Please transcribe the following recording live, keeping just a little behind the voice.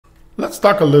Let's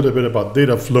talk a little bit about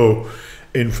data flow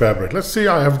in Fabric. Let's say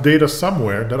I have data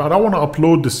somewhere that I don't want to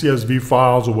upload the CSV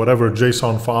files or whatever,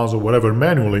 JSON files or whatever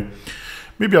manually.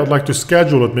 Maybe I'd like to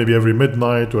schedule it maybe every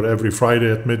midnight or every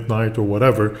Friday at midnight or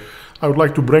whatever. I would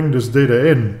like to bring this data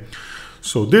in.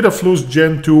 So data flows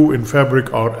Gen 2 in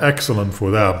Fabric are excellent for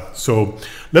that. So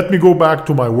let me go back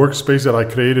to my workspace that I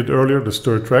created earlier, the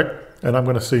Stir Trek, and I'm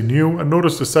going to say new. And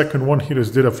notice the second one here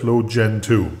is data flow Gen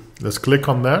 2. Let's click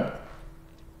on that.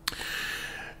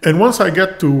 And once I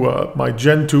get to my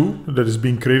Gen 2 that is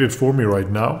being created for me right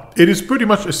now, it is pretty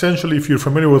much essentially, if you're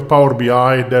familiar with Power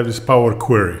BI, that is Power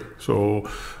Query. So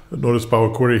notice Power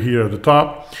Query here at the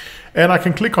top. And I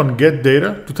can click on Get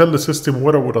Data to tell the system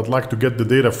where I'd like to get the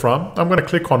data from. I'm going to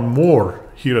click on More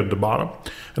here at the bottom.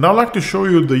 And I'd like to show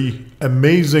you the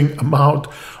amazing amount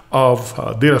of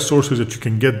data sources that you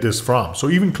can get this from. So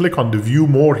even click on the View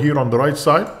More here on the right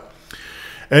side.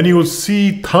 And you will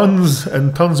see tons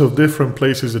and tons of different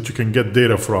places that you can get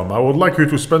data from. I would like you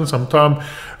to spend some time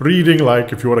reading,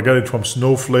 like if you want to get it from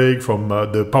Snowflake, from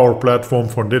the Power Platform,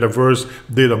 from Dataverse,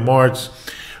 Data Marts,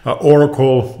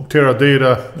 Oracle,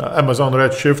 Teradata, Amazon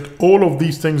Redshift. All of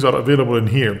these things are available in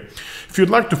here. If you'd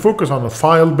like to focus on the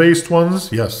file-based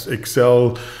ones, yes,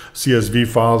 Excel, CSV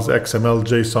files, XML,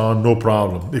 JSON, no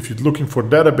problem. If you're looking for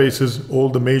databases, all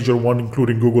the major ones,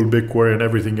 including Google BigQuery and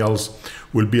everything else,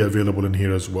 will be available in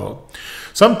here as well.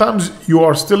 Sometimes you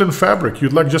are still in Fabric.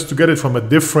 You'd like just to get it from a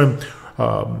different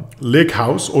lake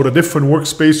house or a different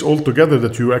workspace altogether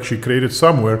that you actually created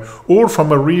somewhere, or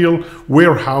from a real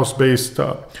warehouse-based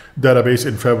database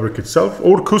in Fabric itself,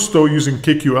 or Custo using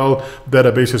KQL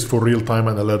databases for real-time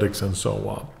analytics and so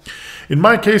on. In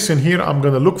my case in here, I'm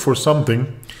going to look for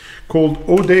something called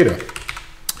ODATA.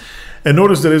 And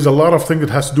notice there is a lot of things that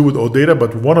has to do with ODATA,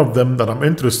 but one of them that I'm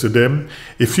interested in,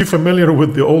 if you're familiar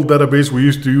with the old database we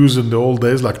used to use in the old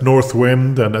days, like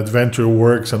Northwind and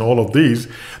AdventureWorks and all of these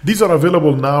are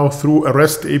available now through a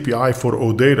REST API for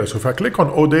ODATA. So if I click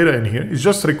on ODATA in here, it's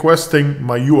just requesting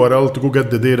my URL to go get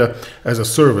the data as a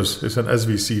service. It's an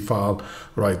SVC file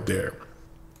right there.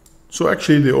 So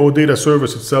actually the ODATA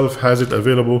service itself has it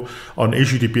available on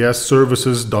HTTPS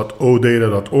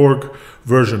services.odata.org,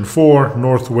 version 4,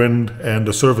 Northwind, and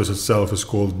the service itself is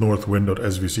called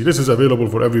northwind.svc. This is available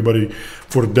for everybody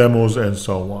for demos and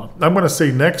so on. I'm going to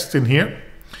say next in here,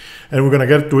 and we're going to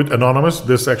get to it anonymous.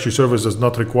 This actually service does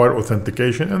not require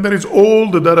authentication. And there is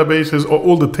all the databases, or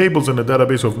all the tables in the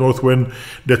database of Northwind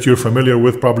that you're familiar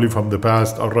with probably from the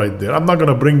past are right there. I'm not going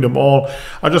to bring them all.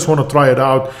 I just want to try it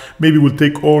out. Maybe we'll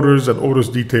take orders and orders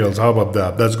details. How about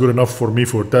that? That's good enough for me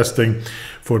for testing.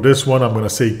 For this one, I'm going to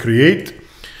say create.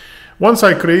 Once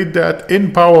I create that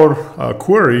in Power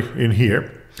Query in here,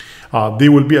 they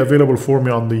will be available for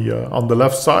me on the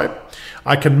left side.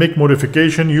 I can make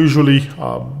modification. Usually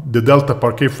the Delta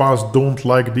Parquet files don't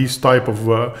like these type of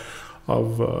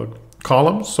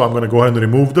columns, so I'm going to go ahead and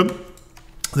remove them.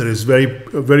 There is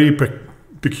very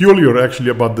peculiar actually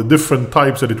about the different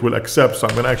types that it will accept, so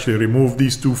I'm going to actually remove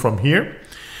these two from here.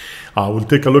 We'll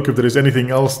take a look if there is anything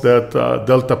else that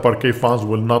Delta Parquet files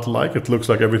will not like. It looks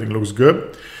like everything looks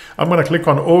good. I'm going to click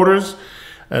on orders.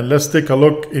 And let's take a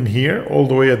look in here, all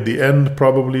the way at the end.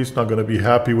 Probably it's not going to be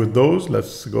happy with those.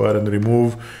 Let's go ahead and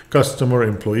remove customer,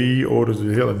 employee, orders,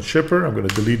 and shipper. I'm going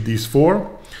to delete these four.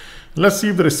 Let's see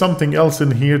if there is something else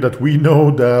in here that we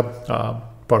know that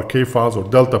Parquet files or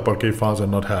Delta Parquet files are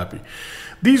not happy.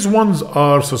 These ones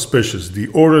are suspicious. The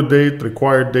order date,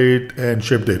 required date, and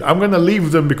ship date. I'm going to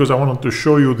leave them because I wanted to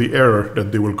show you the error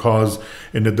that they will cause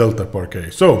in the Delta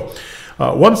Parquet. So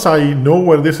once I know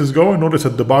where this is going, notice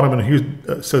at the bottom and here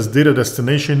it says data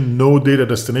destination. No data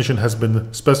destination has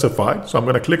been specified. So I'm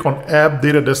going to click on add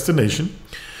data destination.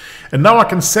 And now I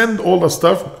can send all the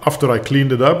stuff after I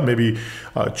cleaned it up, maybe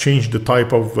change the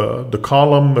type of the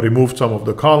column, removed some of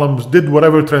the columns, did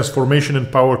whatever transformation in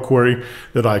Power Query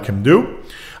that I can do.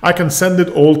 I can send it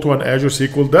all to an Azure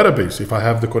SQL database. If I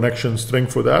have the connection string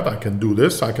for that, I can do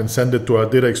this. I can send it to a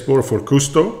Data Explorer for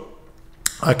Custo.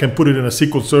 I can put it in a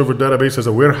SQL Server database as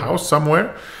a warehouse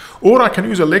somewhere, or I can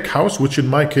use a lake house, which in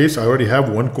my case, I already have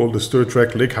one called the Stir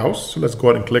Trek Lake House. So let's go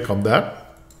ahead and click on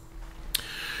that.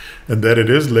 And there it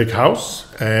is, Lake House.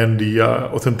 And the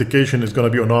authentication is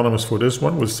going to be anonymous for this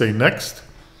one. We'll say next.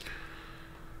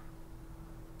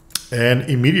 And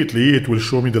immediately it will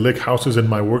show me the lake houses in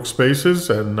my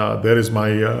workspaces. And there is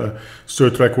my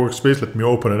Stir Trek workspace. Let me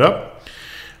open it up.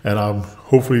 And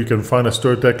hopefully you can find a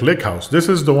StirTech Lakehouse. This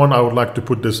is the one I would like to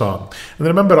put this on. And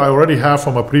remember, I already have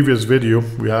from a previous video,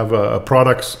 we have a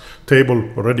products table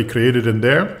already created in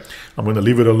there. I'm going to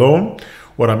leave it alone.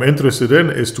 What I'm interested in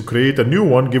is to create a new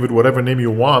one, give it whatever name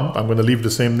you want. I'm going to leave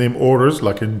the same name, orders,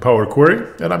 like in Power Query,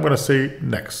 and I'm going to say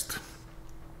next.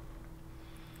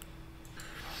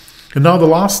 And now the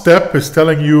last step is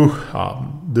telling you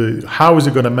how is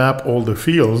it going to map all the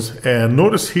fields. And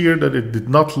notice here that it did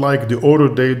not like the order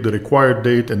date, the required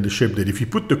date, and the ship date. If you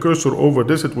put the cursor over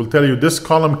this, it will tell you this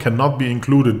column cannot be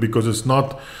included because it's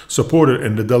not supported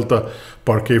in the Delta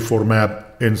Parquet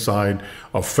format inside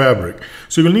of Fabric.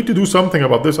 So you'll need to do something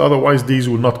about this, otherwise these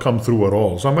will not come through at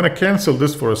all. So I'm going to cancel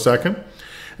this for a second.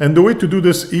 And the way to do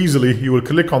this easily, you will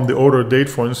click on the order date,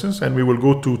 for instance, and we will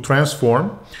go to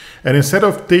transform. And instead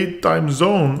of date time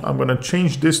zone, I'm going to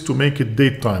change this to make it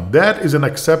date time. That is an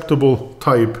acceptable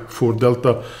type for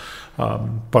Delta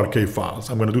Parquet files.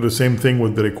 I'm going to do the same thing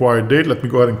with the required date. Let me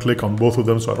go ahead and click on both of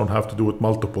them so I don't have to do it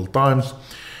multiple times.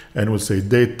 And we'll say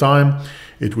date time.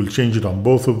 It will change it on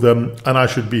both of them, and I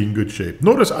should be in good shape.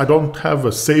 Notice I don't have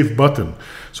a save button,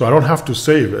 so I don't have to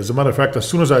save. As a matter of fact, as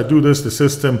soon as I do this, the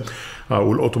system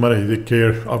will automatically take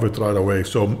care of it right away.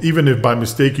 So even if by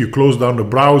mistake you close down the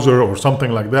browser or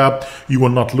something like that, you will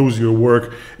not lose your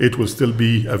work. It will still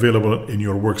be available in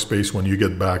your workspace when you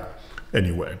get back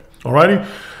anyway. Alrighty,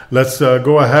 let's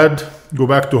go ahead, go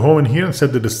back to home in here and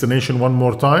set the destination one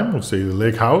more time. We'll say the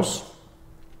lake house.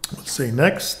 Let's say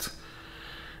next.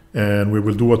 And we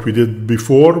will do what we did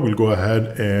before. We'll go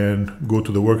ahead and go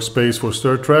to the workspace for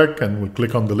StirTech, and we'll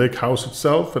click on the lake house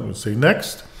itself, and we'll say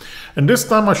next. And this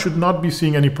time I should not be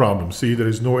seeing any problems. See, there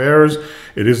is no errors.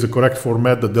 It is the correct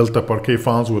format that Delta Parquet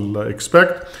files will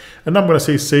expect. And I'm going to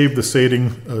say save the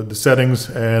settings,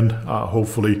 and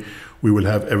hopefully we will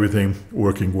have everything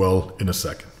working well in a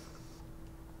second.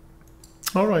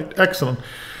 All right, excellent.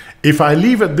 If I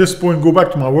leave at this point, go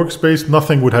back to my workspace,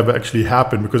 nothing would have actually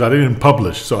happened because I didn't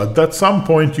publish. So at that some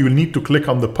point, you need to click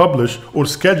on the publish or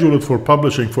schedule it for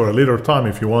publishing for a later time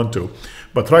if you want to.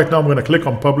 But right now I'm going to click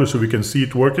on publish so we can see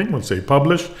it working. We'll say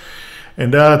publish,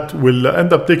 and that will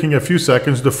end up taking a few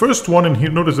seconds. The first one in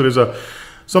here, notice there is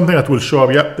something that will show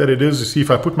up. Yep, there it is. You see, if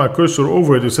I put my cursor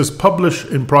over it, it says publish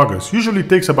in progress. Usually it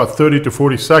takes about 30 to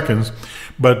 40 seconds,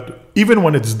 but even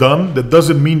when it's done, that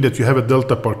doesn't mean that you have a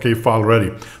Delta Parquet file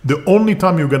ready. The only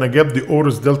time you're going to get the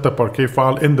orders Delta Parquet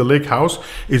file in the Lakehouse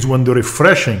is when the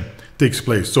refreshing takes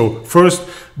place. So first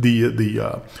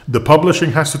the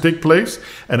publishing has to take place,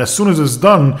 and as soon as it's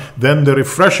done, then the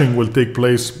refreshing will take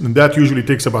place, and that usually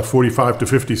takes about 45 to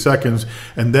 50 seconds,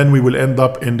 and then we will end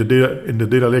up in the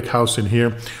data Lakehouse in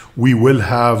here. We will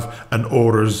have an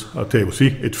orders table. See,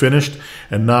 it finished,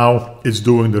 and now it's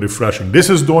doing the refreshing. This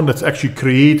is the one that's actually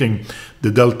creating the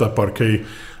Delta Parquet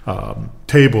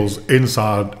tables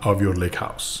inside of your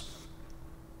Lakehouse.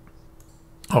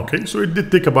 Okay, so it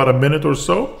did take about a minute or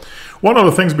so. One of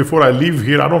the things before I leave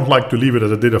here, I don't like to leave it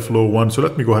as a data flow one, so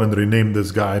let me go ahead and rename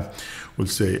this guy. We'll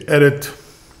say edit.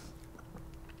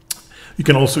 You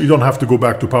can also, you don't have to go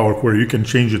back to Power Query. You can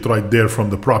change it right there from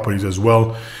the properties as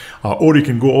well. Or you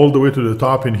can go all the way to the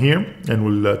top in here, and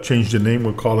we'll change the name.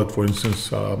 We'll call it, for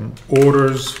instance,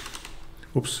 orders.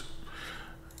 Oops.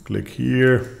 Click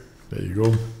here. There you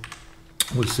go.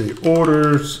 We'll say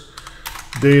orders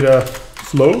data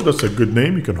flow. That's a good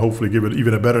name. You can hopefully give it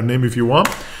even a better name if you want.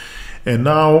 And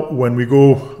now when we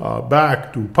go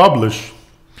back to publish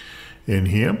in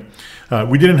here,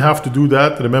 we didn't have to do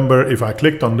that. Remember, if I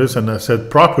clicked on this and I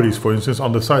said properties, for instance,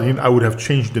 on the side here, I would have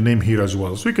changed the name here as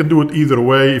well. So you can do it either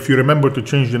way. If you remember to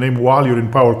change the name while you're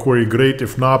in Power Query, great.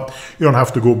 If not, you don't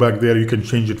have to go back there. You can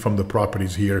change it from the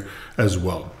properties here as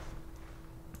well.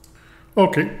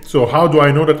 Okay, so how do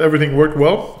I know that everything worked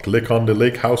well? Click on the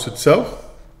Lakehouse itself,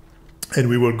 and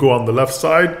we will go on the left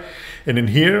side. And in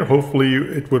here, hopefully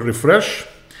it will refresh.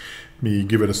 Let me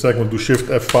give it a second. We'll do Shift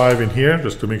F5 in here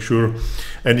just to make sure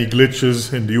any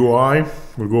glitches in the UI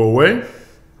will go away.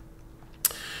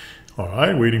 All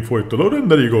right, waiting for it to load,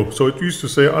 and there you go. So it used to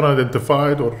say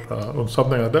unidentified or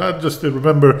something like that. Just to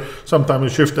remember,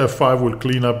 sometimes Shift F5 will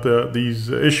clean up these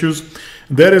issues.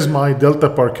 There is my Delta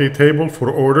Parquet table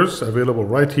for orders available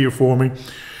right here for me.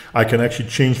 I can actually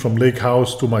change from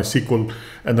Lakehouse to my SQL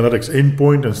Analytics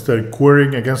endpoint and start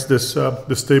querying against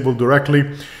this table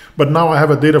directly. But now I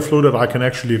have a data flow that I can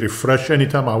actually refresh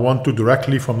anytime I want to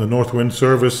directly from the Northwind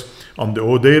service on the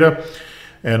ODATA.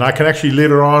 And I can actually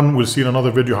later on, we'll see in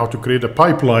another video how to create a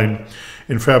pipeline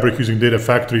in Fabric using Data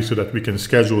Factory so that we can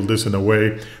schedule this in a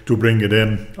way to bring it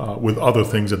in with other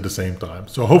things at the same time.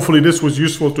 So hopefully this was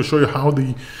useful to show you how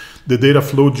the Data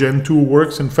Flow Gen 2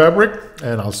 works in Fabric,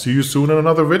 and I'll see you soon in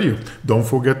another video. Don't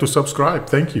forget to subscribe.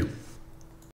 Thank you.